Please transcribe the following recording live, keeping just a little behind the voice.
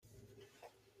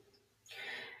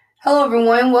Hello,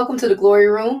 everyone. Welcome to the Glory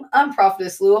Room. I'm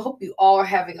Prophetess Lou. I hope you all are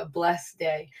having a blessed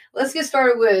day. Let's get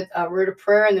started with a word of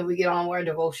prayer, and then we get on with our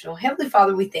devotional. Heavenly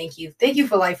Father, we thank you. Thank you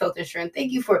for life, health, and strength.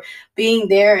 Thank you for being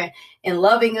there and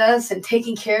loving us and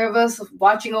taking care of us,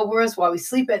 watching over us while we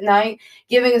sleep at night,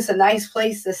 giving us a nice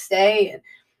place to stay,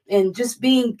 and just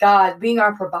being God, being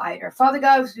our provider. Father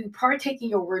God, as we partake in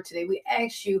your word today, we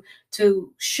ask you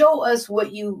to show us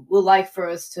what you would like for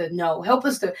us to know. Help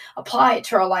us to apply it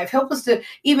to our life. Help us to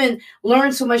even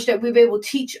learn so much that we'll be able to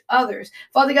teach others.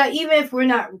 Father God, even if we're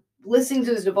not listening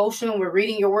to this devotional, we're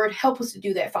reading your word, help us to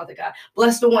do that, Father God.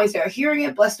 Bless the ones that are hearing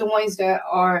it. Bless the ones that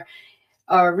are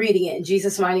reading it. In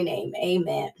Jesus' mighty name,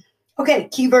 amen. Okay,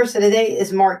 key verse of the day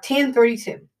is Mark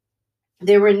 10:32.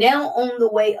 They were now on the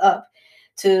way up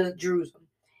to Jerusalem,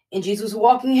 and Jesus was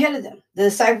walking ahead of them. The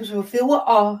disciples were filled with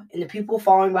awe, and the people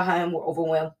following behind him were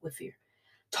overwhelmed with fear.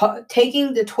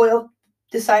 Taking the 12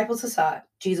 disciples aside,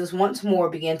 Jesus once more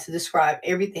began to describe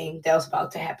everything that was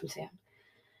about to happen to him.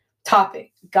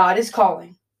 Topic: God is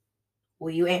calling.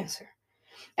 Will you answer?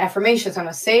 Affirmations. I'm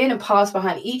going to say it and pause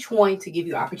behind each one to give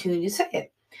you opportunity to say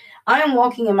it. I am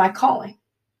walking in my calling.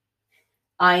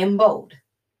 I am bold.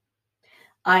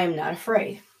 I am not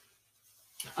afraid.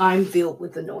 I'm filled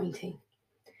with anointing.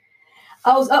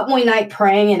 I was up one night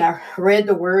praying, and I read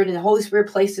the word, and the Holy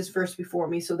Spirit placed this verse before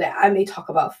me so that I may talk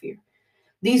about fear.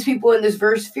 These people in this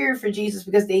verse feared for Jesus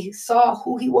because they saw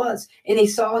who he was, and they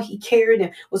saw he cared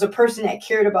and was a person that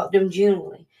cared about them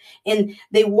genuinely. And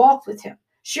they walked with him.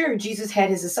 Sure, Jesus had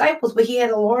his disciples, but he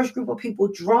had a large group of people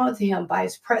drawn to him by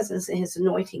his presence and his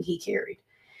anointing he carried.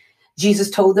 Jesus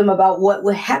told them about what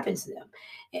would happen to them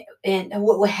and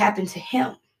what would happen to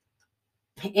him.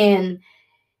 And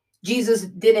Jesus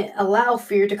didn't allow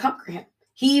fear to conquer him.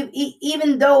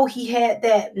 Even though he had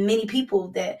that many people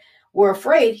that were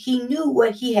afraid, he knew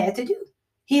what he had to do.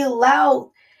 He allowed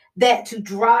that to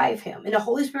drive him. And the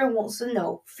Holy Spirit wants to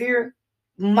know fear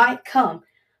might come.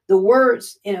 The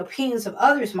words and opinions of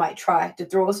others might try to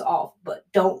throw us off, but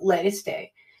don't let it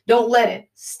stay. Don't let it.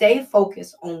 Stay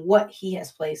focused on what he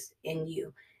has placed in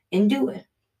you and do it.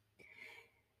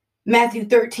 Matthew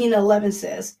 13:11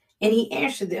 says, and he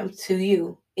answered them, to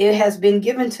you it has been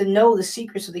given to know the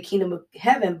secrets of the kingdom of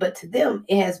heaven, but to them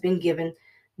it has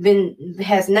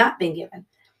not been given.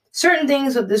 Certain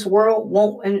things of this world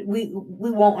won't, and we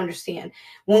won't understand.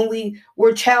 When we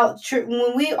are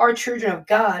children of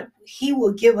God, he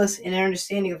will give us an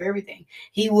understanding of everything.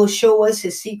 He will show us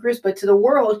his secrets, but to the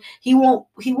world, he won't,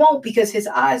 because his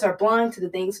eyes are blind to the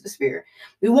things of the spirit.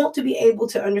 We want to be able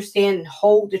to understand and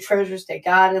hold the treasures that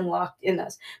God unlocked in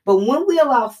us. But when we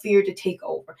allow fear to take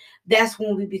over, that's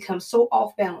when we become so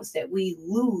off balance that we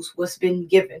lose what's been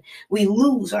given. We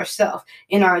lose ourselves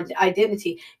and our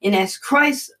identity. And as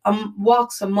Christ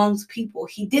walks amongst people,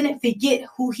 he didn't forget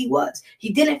who he was.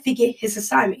 He didn't forget his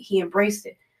assignment. He embraced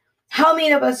it. How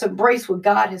many of us embrace what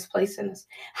God has placed in us?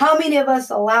 How many of us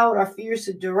allowed our fears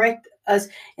to direct us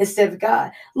instead of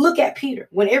God? Look at Peter.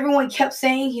 When everyone kept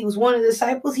saying he was one of the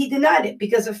disciples, he denied it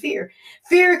because of fear.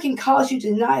 Fear can cause you to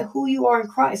deny who you are in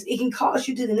Christ. It can cause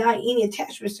you to deny any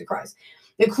attachments to Christ,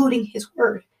 including his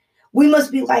word. We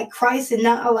must be like Christ and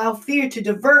not allow fear to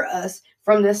divert us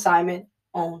from the assignment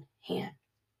on hand.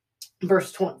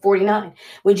 Verse 49.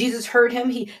 When Jesus heard him,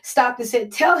 he stopped and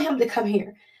said, tell him to come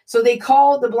here. So they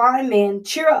called the blind man.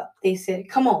 Cheer up, they said.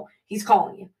 Come on, he's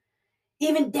calling you.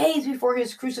 Even days before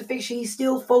his crucifixion, he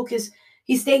stayed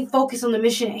focused on the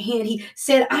mission at hand. He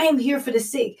said, I am here for the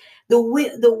sick.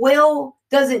 The well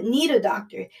doesn't need a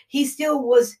doctor. He still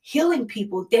was healing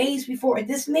people days before.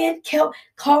 This man kept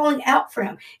calling out for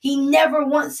him. He never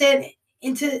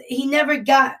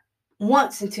got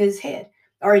once into his head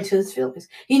or into his feelings.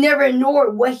 He never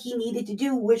ignored what he needed to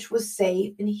do, which was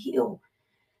save and heal.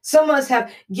 Some of us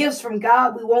have gifts from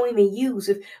God we won't even use.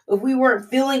 If we weren't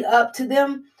filling up to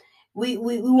them, we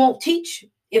won't teach.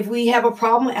 If we have a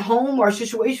problem at home or a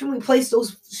situation, we place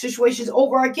those situations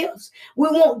over our gifts. We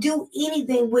won't do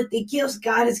anything with the gifts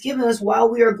God has given us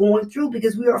while we are going through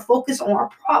because we are focused on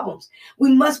our problems.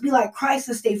 We must be like Christ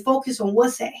and stay focused on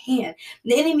what's at hand.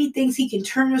 The enemy thinks he can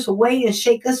turn us away and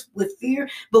shake us with fear,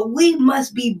 but we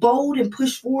must be bold and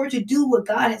push forward to do what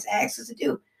God has asked us to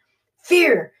do.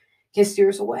 Fear can steer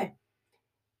us away.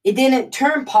 It didn't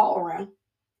turn Paul around.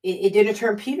 It didn't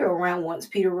turn Peter around once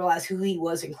Peter realized who he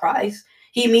was in Christ.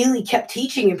 He immediately kept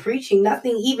teaching and preaching.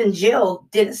 Nothing, even jail,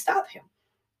 didn't stop him.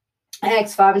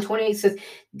 Acts 5:28 says,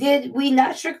 did we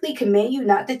not strictly command you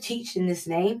not to teach in this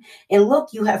name? And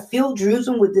look, you have filled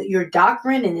Jerusalem with your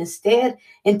doctrine and instead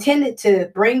intended to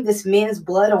bring this man's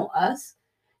blood on us.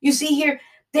 You see here,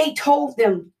 they told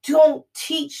them, don't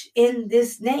teach in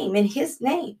this name, in his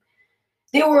name.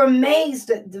 They were amazed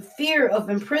that the fear of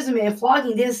imprisonment and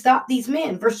flogging didn't stop these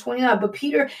men. Verse 29, but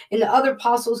Peter and the other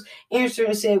apostles answered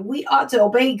and said, we ought to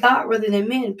obey God rather than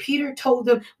men. Peter told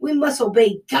them, we must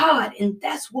obey God, and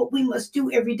that's what we must do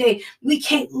every day. We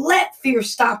can't let fear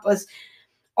stop us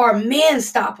or man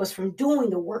stop us from doing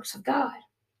the works of God.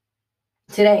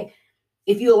 Today,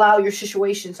 if you allow your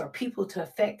situations or people to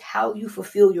affect how you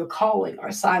fulfill your calling or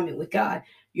assignment with God,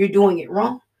 you're doing it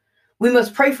wrong. We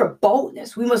must pray for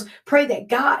boldness. We must pray that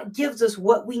God gives us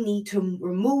what we need to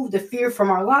remove the fear from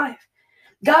our life.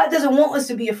 God doesn't want us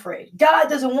to be afraid. God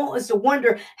doesn't want us to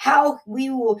wonder how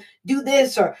we will do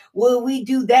this or will we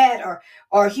do that, or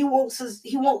what he wants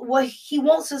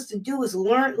us to do is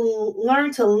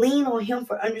learn to lean on him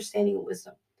for understanding and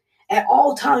wisdom. At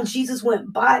all times, Jesus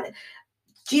went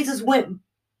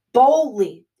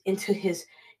boldly into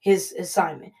his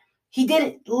assignment. He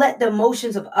didn't let the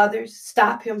emotions of others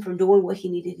stop him from doing what he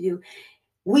needed to do.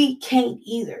 We can't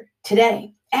either.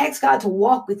 Today, ask God to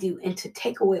walk with you and to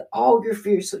take away all your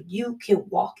fears so you can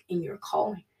walk in your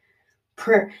calling.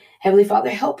 Prayer. Heavenly Father,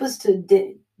 help us to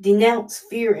denounce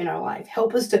fear in our life.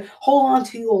 Help us to hold on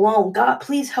to you alone. God,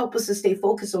 please help us to stay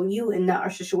focused on you and not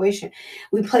our situation.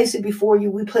 We place it before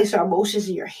you. We place our emotions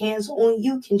in your hands. Only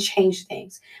you can change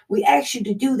things. We ask you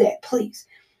to do that, please.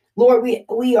 Lord,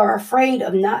 we are afraid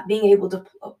of not being able to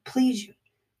please you.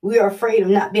 We are afraid of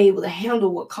not being able to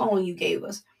handle what calling you gave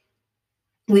us.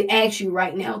 We ask you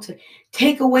right now to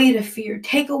take away the fear,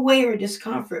 take away our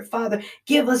discomfort. Father,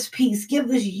 give us peace, give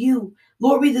us you.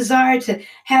 Lord, we desire to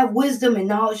have wisdom and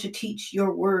knowledge to teach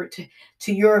your word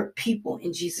to your people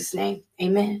in Jesus' name.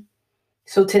 Amen.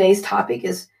 So today's topic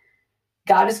is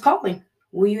God is calling.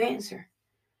 Will you answer?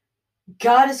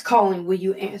 God is calling. Will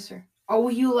you answer? Or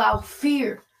will you allow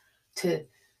fear to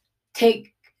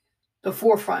take the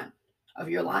forefront of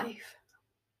your life?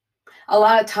 A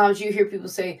lot of times you hear people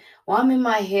say, well, I'm in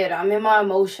my head, I'm in my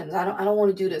emotions, I don't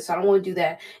want to do this, I don't want to do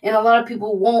that. And a lot of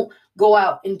people won't go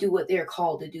out and do what they're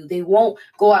called to do. They won't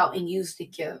go out and use the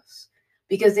gifts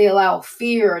because they allow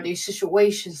fear or these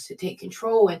situations to take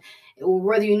control. And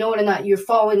whether you know it or not, you're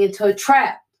falling into a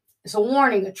trap. It's a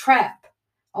warning, a trap.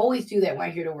 I always do that when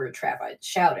I hear the word trap. I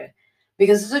shout it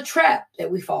because it's a trap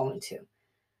that we fall into,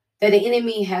 that the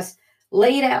enemy has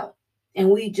laid out, and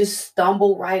we just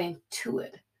stumble right into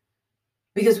it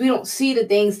because we don't see the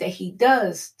things that he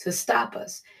does to stop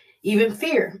us. Even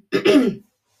fear.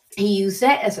 He used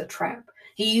that as a trap.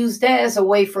 He used that as a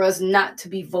way for us not to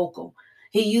be vocal.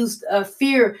 He used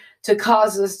fear to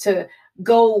cause us to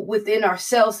go within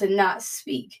ourselves and not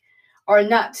speak, or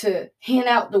not to hand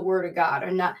out the word of God,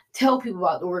 or not tell people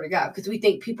about the word of God, because we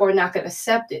think people are not going to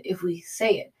accept it if we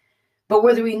say it. But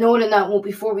whether we know it or not, well,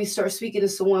 before we start speaking to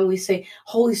someone, we say,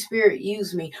 Holy Spirit,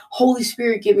 use me. Holy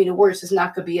Spirit, give me the words. It's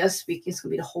not going to be us speaking. It's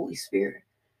going to be the Holy Spirit.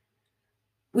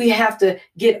 We have to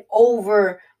get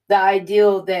over the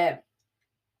ideal that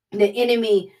the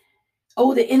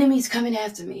enemy's coming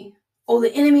after me. Oh,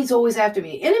 the enemy's always after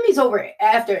me. Enemy's over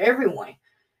after everyone.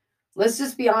 Let's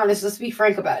just be honest. Let's be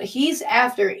frank about it. He's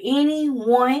after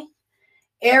anyone,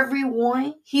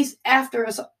 everyone. He's after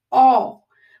us all.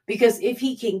 Because if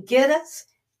he can get us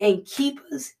and keep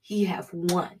us, he have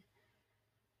won.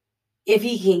 If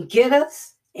he can get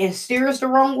us and steer us the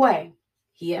wrong way,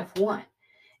 he have won.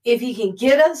 If he can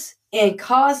get us and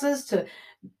cause us to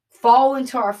fall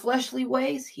into our fleshly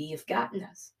ways, he have gotten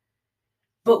us.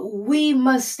 But we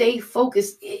must stay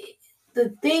focused. The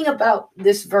thing about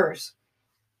this verse,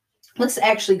 let's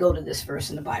actually go to this verse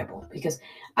in the Bible, because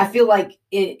I feel like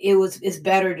it's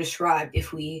better described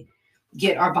if we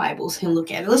get our Bibles and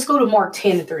look at it. Let's go to Mark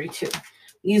 10:32.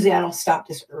 Usually I don't stop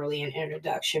this early in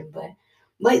introduction, but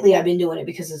lately I've been doing it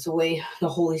because it's the way the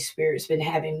Holy Spirit's been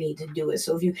having me to do it.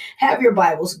 So if you have your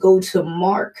Bibles, go to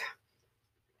Mark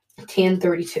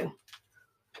 10:32.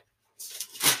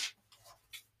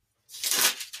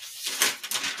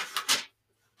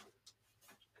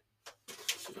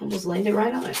 Almost landed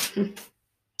right on it.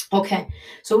 Okay,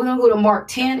 so we're going to go to Mark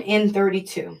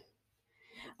 10:32.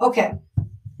 Okay.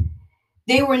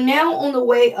 They were now on the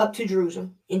way up to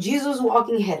Jerusalem, and Jesus was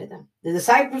walking ahead of them. The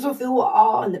disciples were filled with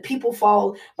awe, and the people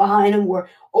followed behind him were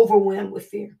overwhelmed with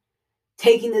fear.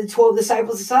 Taking the 12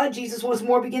 disciples aside, Jesus once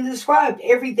more began to describe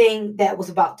everything that was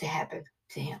about to happen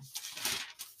to him.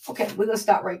 Okay, we're going to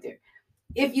stop right there.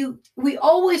 We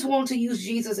always want to use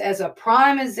Jesus as a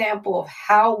prime example of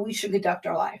how we should conduct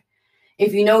our life.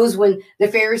 If you notice, when the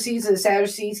Pharisees and the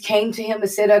Sadducees came to him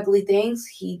and said ugly things,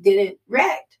 he didn't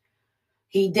react.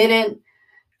 He didn't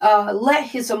let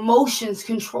his emotions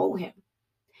control him.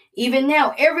 Even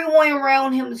now, everyone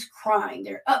around him is crying.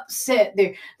 They're upset.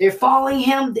 They're following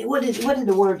him. What is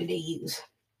the word that they use?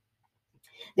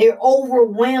 They're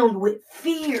overwhelmed with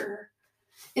fear.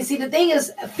 And see, the thing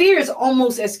is, fear is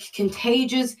almost as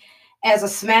contagious as a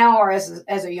smile or as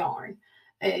a yarn.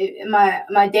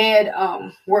 My dad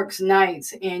works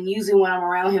nights, and usually when I'm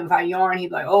around him, if I yarn,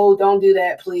 he's like, "Oh, don't do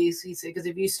that, please." He said, "Because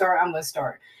if you start, I'm gonna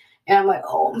start." And I'm like,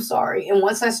 "Oh, I'm sorry." And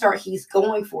once I start, he's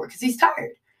going for it because he's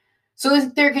tired. So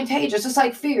they're contagious. It's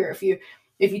like fear.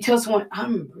 If you tell someone,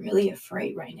 "I'm really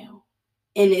afraid right now,"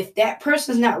 and if that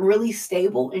person's not really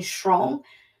stable and strong,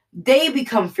 they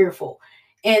become fearful.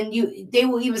 And they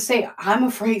will even say, "I'm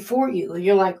afraid for you." And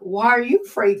you're like, "Why are you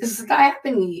afraid? This is not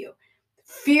happening to you."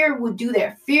 Fear would do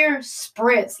that. Fear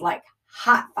spreads like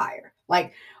hot fire,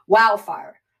 like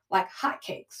wildfire, like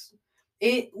hotcakes.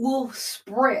 It will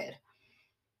spread.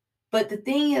 But the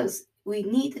thing is, we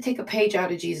need to take a page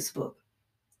out of Jesus' book.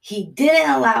 He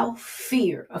didn't allow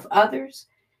fear of others,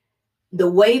 the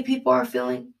way people are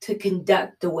feeling, to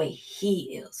conduct the way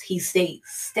he is. He stayed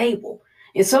stable.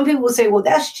 And some people will say, "Well,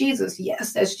 that's Jesus."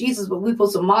 Yes, that's Jesus, but we're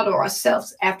supposed to model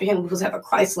ourselves after him. We're supposed to have a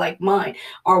Christ-like mind.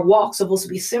 Our walk's supposed to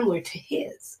be similar to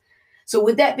his. So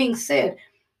with that being said,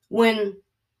 when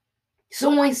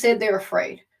someone said they're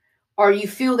afraid, or you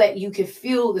feel that you can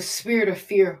feel the spirit of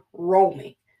fear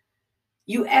roaming,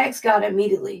 you ask God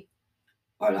immediately,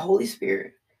 or the Holy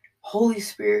Spirit, "Holy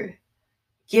Spirit,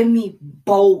 give me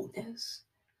boldness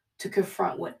to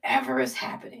confront whatever is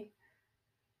happening."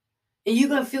 And you're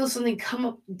going to feel something come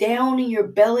up down in your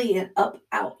belly and up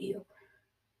out you.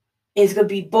 And it's going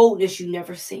to be boldness you've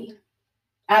never seen.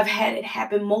 I've had it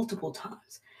happen multiple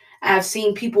times. I've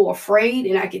seen people afraid,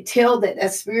 and I could tell that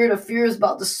that spirit of fear is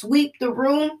about to sweep the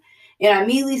room. And I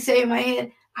immediately say in my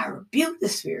head, "I rebuke the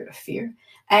spirit of fear.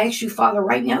 I ask you, Father,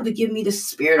 right now to give me the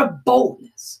spirit of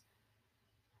boldness."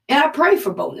 And I pray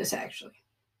for boldness, actually.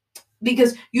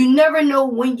 Because you never know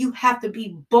when you have to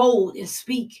be bold and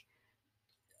speak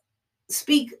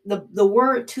the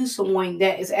word to someone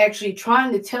that is actually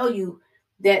trying to tell you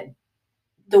that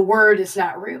the word is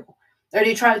not real. Or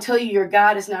they try to tell you your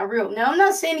God is not real. Now, I'm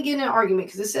not saying to get in an argument,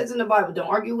 because it says in the Bible, don't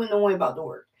argue with no one about the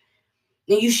word.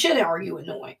 And you shouldn't argue with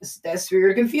no one. It's that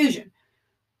spirit of confusion.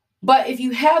 But if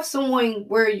you have someone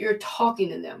where you're talking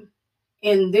to them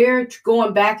and they're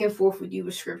going back and forth with you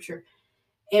with scripture,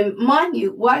 and mind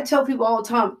you, what I tell people all the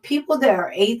time, people that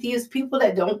are atheists, people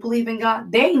that don't believe in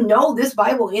God, they know this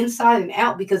Bible inside and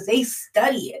out because they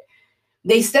study it.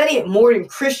 They study it more than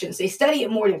Christians. They study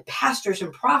it more than pastors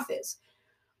and prophets,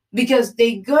 because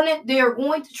they are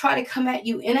going to try to come at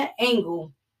you in an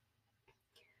angle.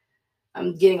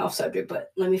 I'm getting off subject,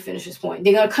 but let me finish this point.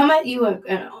 They're going to come at you in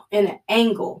an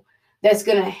angle that's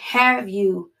going to have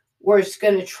you where it's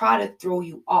going to try to throw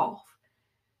you off.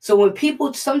 So when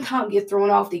people sometimes get thrown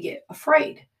off, they get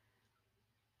afraid.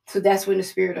 So that's when the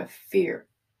spirit of fear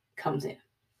comes in.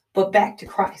 But back to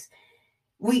Christ.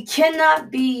 We cannot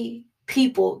be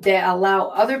people that allow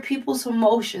other people's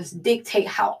emotions dictate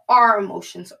how our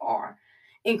emotions are.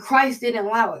 And Christ didn't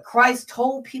allow it. Christ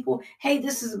told people, "Hey,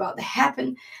 this is about to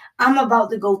happen. I'm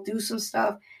about to go through some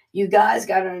stuff. You guys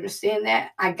got to understand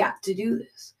that. I got to do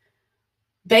this."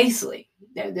 Basically,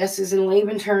 this is in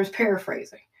layman terms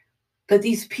paraphrasing. But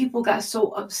these people got so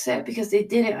upset because they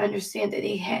didn't understand that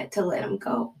they had to let him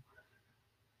go.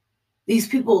 These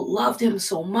people loved him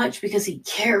so much because he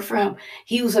cared for them.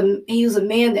 He was a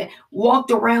man that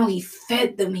walked around. He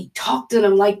fed them. He talked to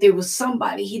them like there was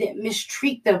somebody. He didn't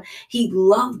mistreat them. He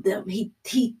loved them. He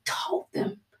taught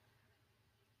them.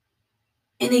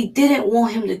 And they didn't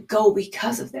want him to go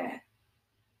because of that.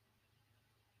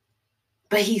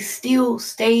 But he still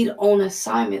stayed on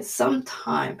assignment.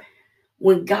 Sometime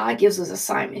when God gives us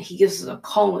assignment, he gives us a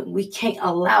calling. We can't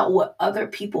allow what other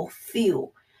people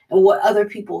feel and what other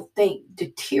people think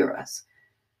deter us,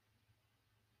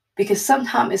 because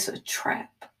sometimes it's a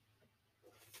trap.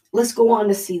 Let's go on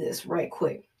to see this right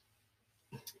quick.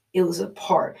 It was a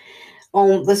part.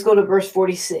 Let's go to verse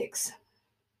 46.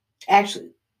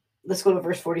 Actually, let's go to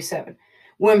verse 47.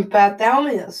 When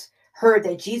Bartholomew heard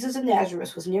that Jesus of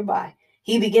Nazareth was nearby,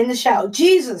 he began to shout,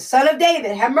 "Jesus, son of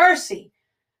David, have mercy."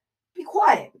 "Be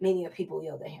quiet," many of people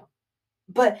yelled at him.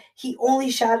 But he only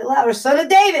shouted louder, "Son of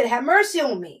David, have mercy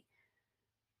on me."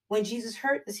 When Jesus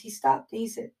heard this, he stopped and he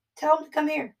said, "Tell him to come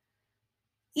here."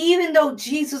 Even though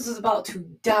Jesus is about to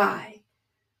die,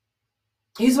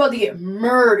 he's about to get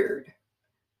murdered,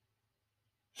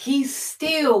 he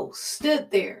still stood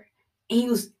there and he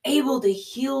was able to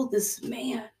heal this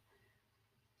man.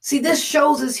 See, this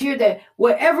shows us here that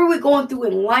whatever we're going through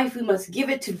in life, we must give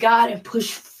it to God and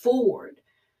push forward.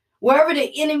 Wherever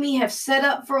the enemy have set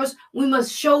up for us, we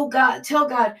must show God, tell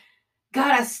God, "God,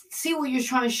 I see what you're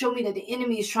trying to show me that the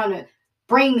enemy is trying to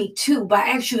bring me to, but I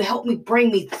ask you to help me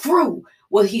bring me through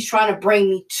what he's trying to bring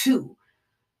me to.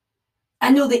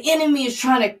 I know the enemy is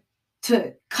trying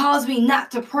to cause me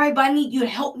not to pray, but I need you to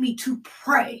help me to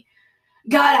pray.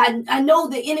 God, I know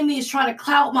the enemy is trying to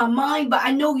cloud my mind, but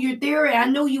I know you're there, and I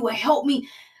know you will help me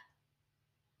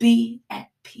be at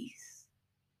peace.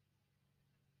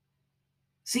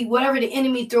 See, whatever the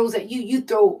enemy throws at you, you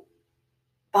throw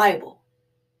Bible.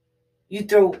 You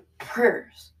throw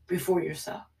prayers before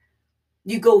yourself.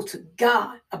 You go to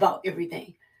God about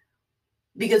everything.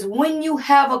 Because when you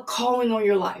have a calling on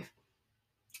your life,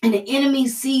 and the enemy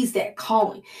sees that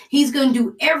calling, he's going to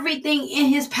do everything in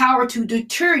his power to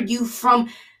deter you from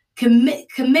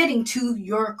committing to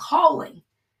your calling.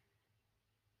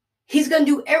 He's going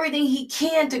to do everything he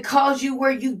can to cause you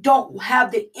where you don't have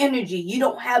the energy, you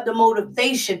don't have the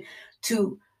motivation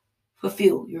to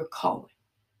fulfill your calling.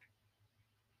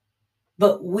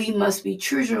 But we must be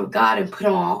children of God and put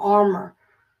on our armor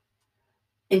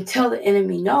and tell the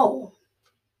enemy, no,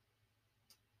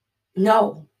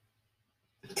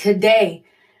 today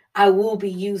I will be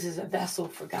used as a vessel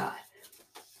for God.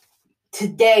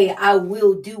 Today I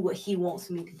will do what he wants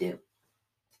me to do.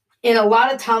 And a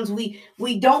lot of times we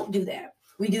don't do that.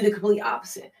 We do the complete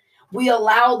opposite. We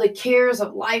allow the cares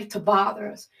of life to bother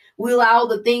us. We allow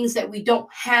the things that we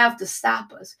don't have to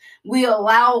stop us. We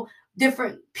allow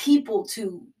different people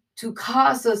to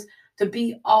cause us to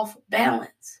be off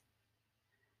balance.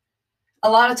 A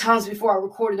lot of times before I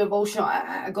record a devotional,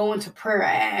 I go into prayer.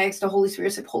 I ask the Holy Spirit,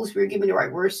 I say, Holy Spirit, give me the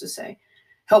right words to say.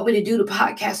 Help me to do the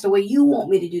podcast the way you want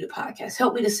me to do the podcast.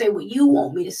 Help me to say what you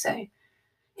want me to say.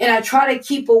 And I try to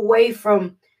keep away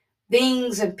from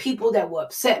things and people that will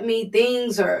upset me,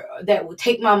 things that will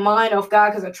take my mind off God,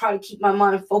 because I try to keep my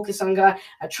mind focused on God.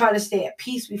 I try to stay at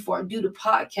peace before I do the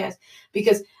podcast,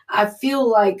 because I feel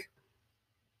like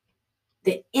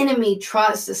the enemy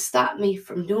tries to stop me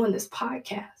from doing this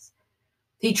podcast.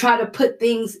 He tried to put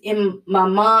things in my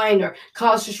mind or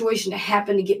cause a situation to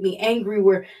happen to get me angry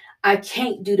where I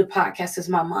can't do the podcast because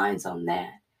my mind's on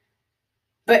that.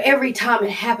 But every time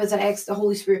it happens, I ask the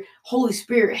Holy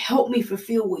Spirit, help me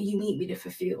fulfill what you need me to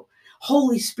fulfill.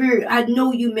 Holy Spirit, I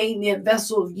know you made me a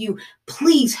vessel of you.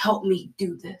 Please help me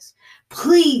do this.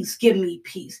 Please give me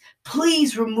peace.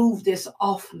 Please remove this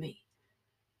off me.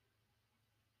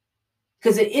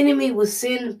 Because the enemy will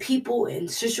send people and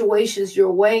situations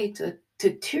your way to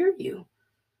tear you.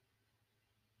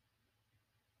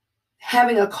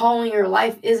 Having a call in your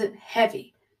life isn't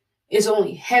heavy. It's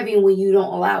only heavy when you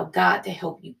don't allow God to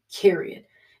help you carry it.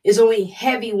 It's only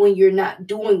heavy when you're not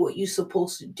doing what you're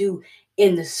supposed to do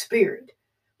in the spirit,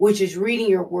 which is reading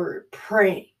your word,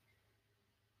 praying.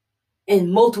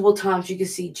 And multiple times you can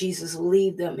see Jesus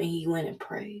leave them and he went and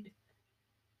prayed.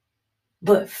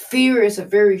 But fear is a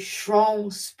very strong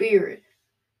spirit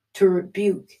to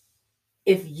rebuke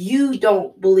if you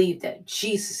don't believe that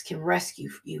Jesus can rescue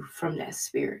you from that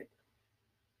spirit.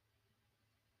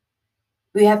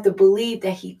 We have to believe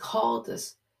that he called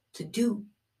us to do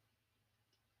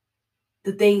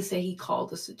the things that he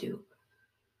called us to do.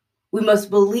 We must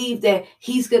believe that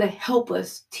he's going to help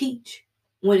us teach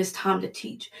when it's time to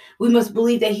teach. We must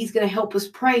believe that he's going to help us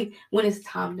pray when it's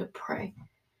time to pray.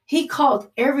 He called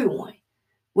everyone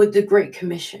with the Great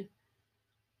Commission.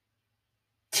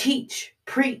 Teach,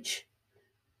 preach.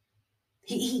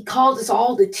 He called us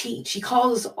all to teach. He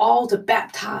called us all to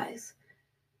baptize.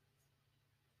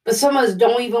 But some of us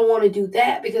don't even want to do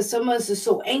that because some of us are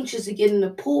so anxious to get in the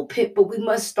pulpit, but we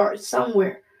must start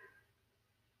somewhere.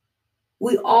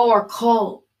 We all are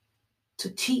called to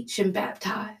teach and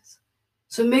baptize.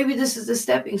 So maybe this is the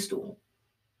stepping stool.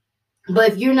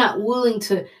 But if you're not willing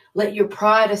to let your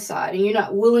pride aside and you're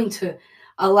not willing to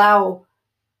allow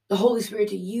the Holy Spirit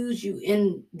to use you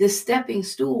in this stepping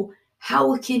stool,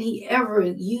 how can he ever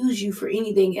use you for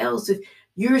anything else if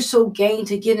you're so game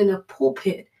to get in a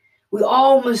pulpit? We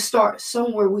all must start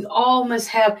somewhere. We all must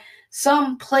have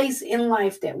some place in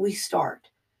life that we start.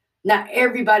 Not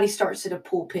everybody starts at a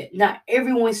pulpit. Not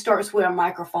everyone starts with a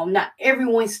microphone. Not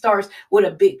everyone starts with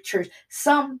a big church.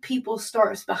 Some people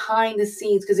start behind the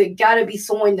scenes because it got to be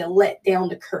someone that let down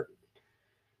the curtain.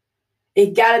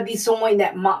 It got to be someone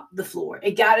that mopped the floor.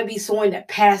 It got to be someone that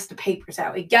passed the papers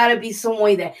out. It got to be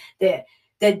someone that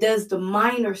does the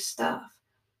minor stuff.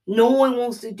 No one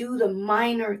wants to do the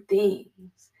minor things.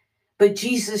 But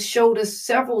Jesus showed us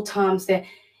several times that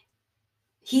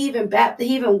he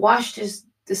even washed his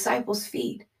disciples'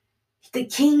 feet. The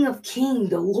King of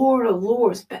Kings, the Lord of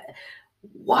Lords,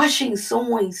 washing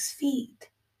someone's feet.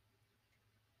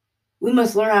 We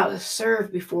must learn how to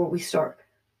serve before we start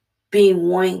being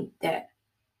one that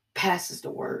passes the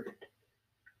word.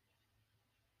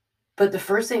 But the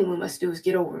first thing we must do is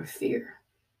get over fear.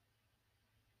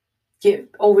 get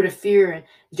over the fear and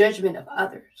judgment of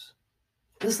others.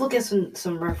 Let's look at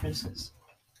some references.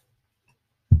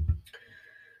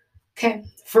 Okay,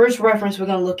 first reference we're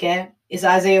going to look at is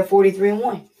Isaiah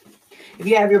 43:1. If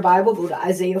you have your Bible, go to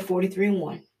Isaiah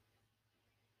 43:1.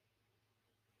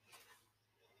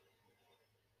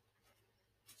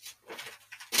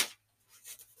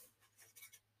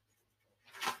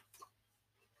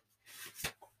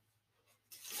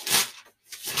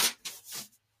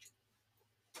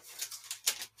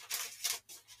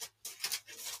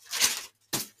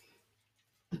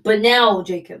 But now,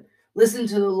 Jacob, listen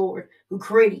to the Lord who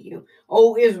created you.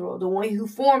 O Israel, the one who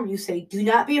formed you, say, do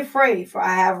not be afraid, for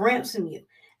I have ransomed you.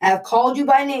 I have called you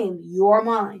by name. You are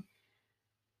mine.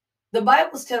 The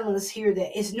Bible is telling us here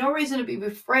that it's no reason to be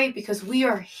afraid because we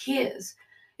are his.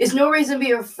 It's no reason to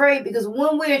be afraid because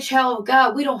when we're a child of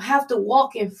God, we don't have to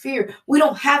walk in fear. We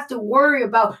don't have to worry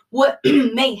about what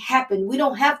may happen. We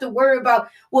don't have to worry about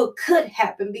what could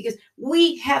happen because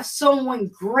we have someone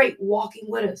great walking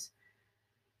with us.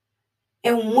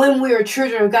 And when we are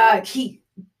children of God, he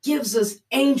gives us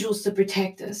angels to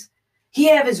protect us. He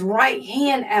have his right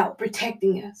hand out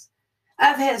protecting us.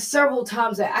 I've had several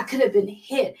times that I could have been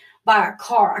hit by a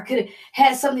car. I could have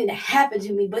had something that happened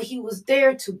to me, but he was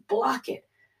there to block it.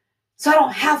 So I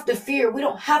don't have to fear. We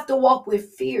don't have to walk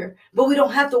with fear, but we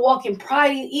don't have to walk in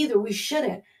pride either. We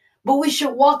shouldn't. But we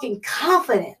should walk in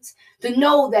confidence to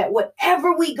know that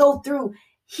whatever we go through,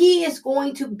 he is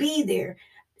going to be there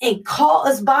and call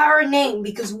us by our name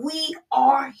because we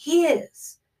are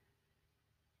his.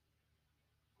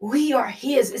 We are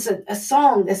his. It's a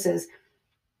song that says,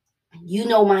 you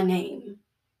know my name.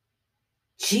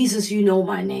 Jesus, you know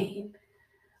my name.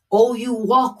 Oh, you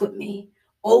walk with me.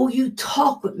 Oh, you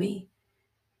talk with me.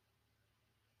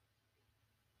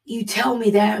 You tell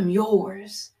me that I'm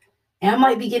yours. And I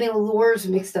might be getting the words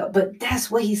mixed up, but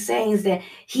that's what he's saying is that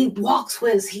he walks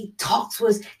with us, he talks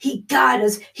with us, he guides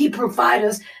us, he provides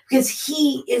us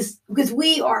because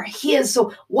we are his.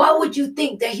 So why would you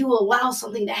think that he will allow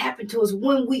something to happen to us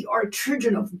when we are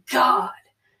children of God?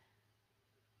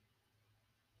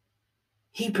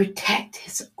 He protects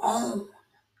his own.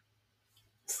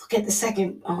 Let's look at the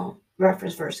second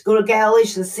reference verse. Go to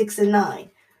Galatians 6:9.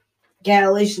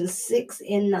 Galatians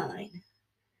 6:9.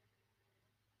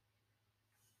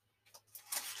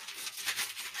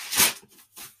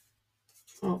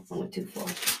 Oh, I went too far.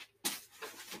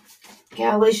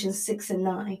 Galatians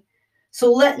 6:9.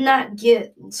 So let's not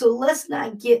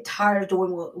get tired of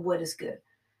doing what is good.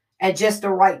 At just the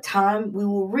right time, we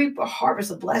will reap a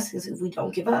harvest of blessings if we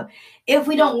don't give up. If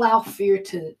we don't allow fear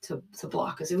to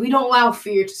block us, if we don't allow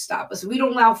fear to stop us, if we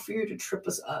don't allow fear to trip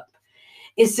us up.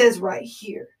 It says right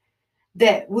here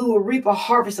that we will reap a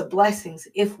harvest of blessings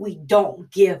if we don't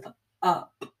give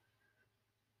up.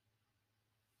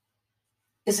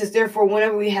 It says, therefore,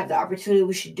 whenever we have the opportunity,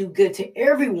 we should do good to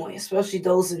everyone, especially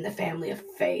those in the family of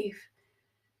faith.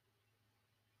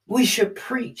 We should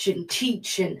preach and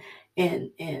teach and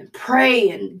pray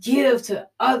and give to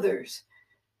others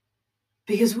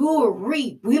because we will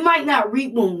reap. We might not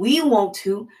reap when we want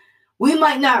to. We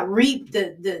might not reap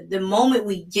the moment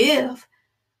we give,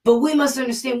 but we must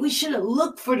understand we shouldn't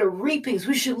look for the reapings.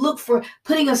 We should look for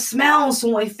putting a smile on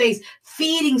someone's face,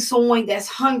 feeding someone that's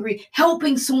hungry,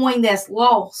 helping someone that's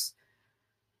lost.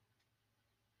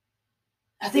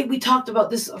 I think we talked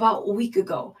about this about a week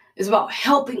ago. It's about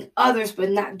helping others, but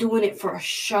not doing it for a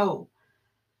show.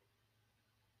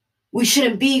 We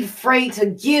shouldn't be afraid to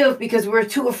give because we're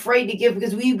too afraid to give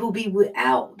because we will be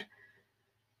without.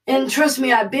 And trust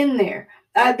me, I've been there.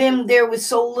 I've been there with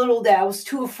so little that I was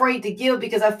too afraid to give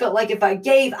because I felt like if I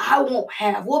gave, I won't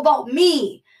have. What about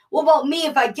me? What about me?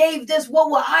 If I gave this, what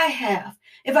will I have?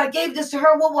 If I gave this to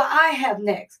her, what will I have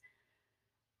next?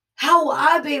 How will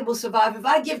I be able to survive if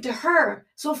I give to her?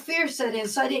 So fear set in,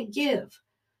 so I didn't give.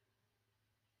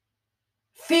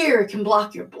 Fear can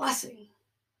block your blessing.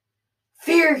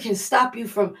 Fear can stop you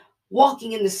from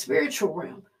walking in the spiritual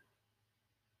realm.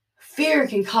 Fear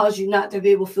can cause you not to be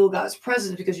able to feel God's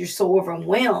presence because you're so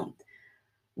overwhelmed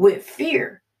with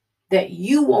fear that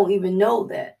you won't even know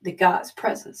that God's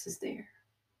presence is there.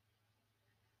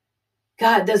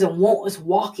 God doesn't want us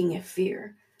walking in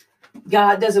fear.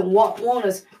 God doesn't want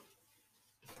us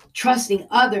trusting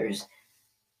others.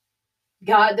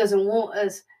 God doesn't want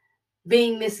us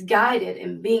being misguided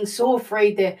and being so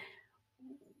afraid that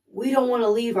we don't want to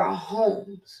leave our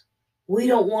homes. We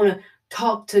don't want to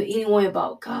talk to anyone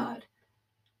about God.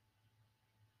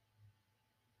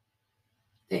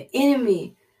 The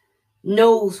enemy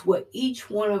knows what each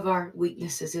one of our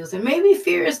weaknesses is. And maybe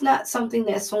fear is not something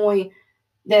that someone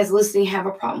that's listening have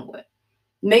a problem with.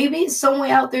 Maybe it's someone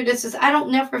out there that says, I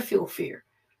don't never feel fear.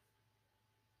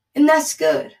 And that's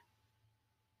good.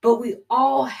 But we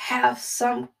all have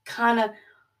some kind of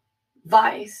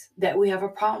vice that we have a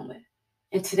problem with.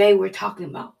 And today we're talking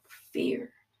about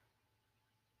fear.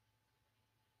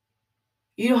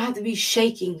 You don't have to be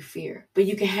shaking fear, but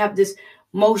you can have this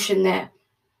motion that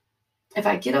if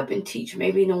I get up and teach,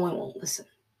 maybe no one won't listen.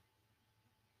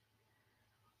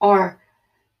 Or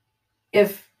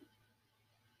if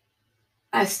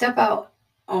I step out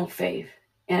on faith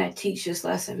and I teach this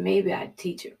lesson, maybe I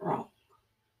teach it wrong.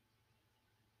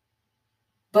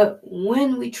 But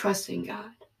when we trust in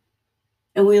God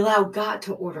and we allow God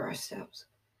to order our steps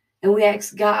and we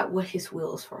ask God what his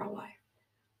will is for our life,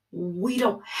 we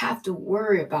don't have to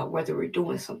worry about whether we're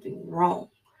doing something wrong,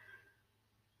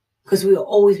 because we'll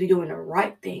always be doing the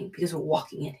right thing because we're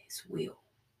walking in his will.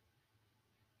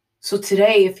 So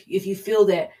today, if you feel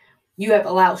that you have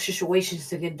allowed situations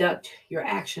to conduct your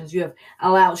actions, you have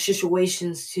allowed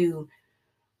situations to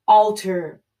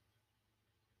alter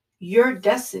your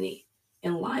destiny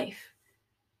in life,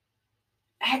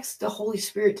 ask the Holy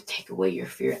Spirit to take away your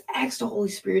fear. Ask the Holy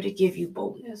Spirit to give you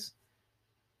boldness.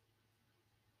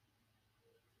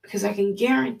 Because I can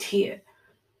guarantee it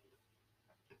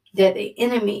that the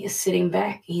enemy is sitting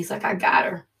back and he's like, I got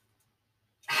her.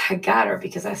 I got her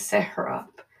because I set her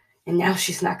up. And now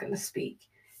she's not going to speak.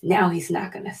 Now he's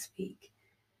not going to speak.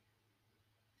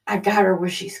 I got her where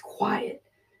she's quiet.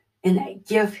 And that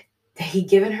gift that he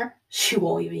given her, she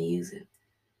won't even use it.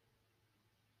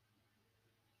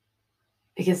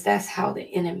 Because that's how the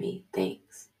enemy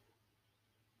thinks.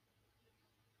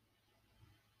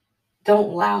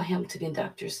 Don't allow him to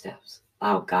conduct your steps.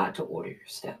 Allow God to order your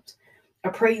steps. I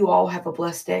pray you all have a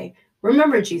blessed day.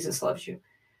 Remember, Jesus loves you.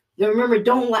 Now remember,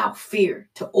 don't allow fear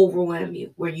to overwhelm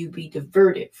you where you be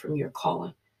diverted from your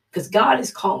calling. Because God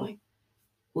is calling.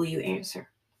 Will you answer?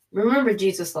 Remember,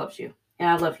 Jesus loves you. And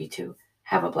I love you too.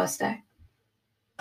 Have a blessed day.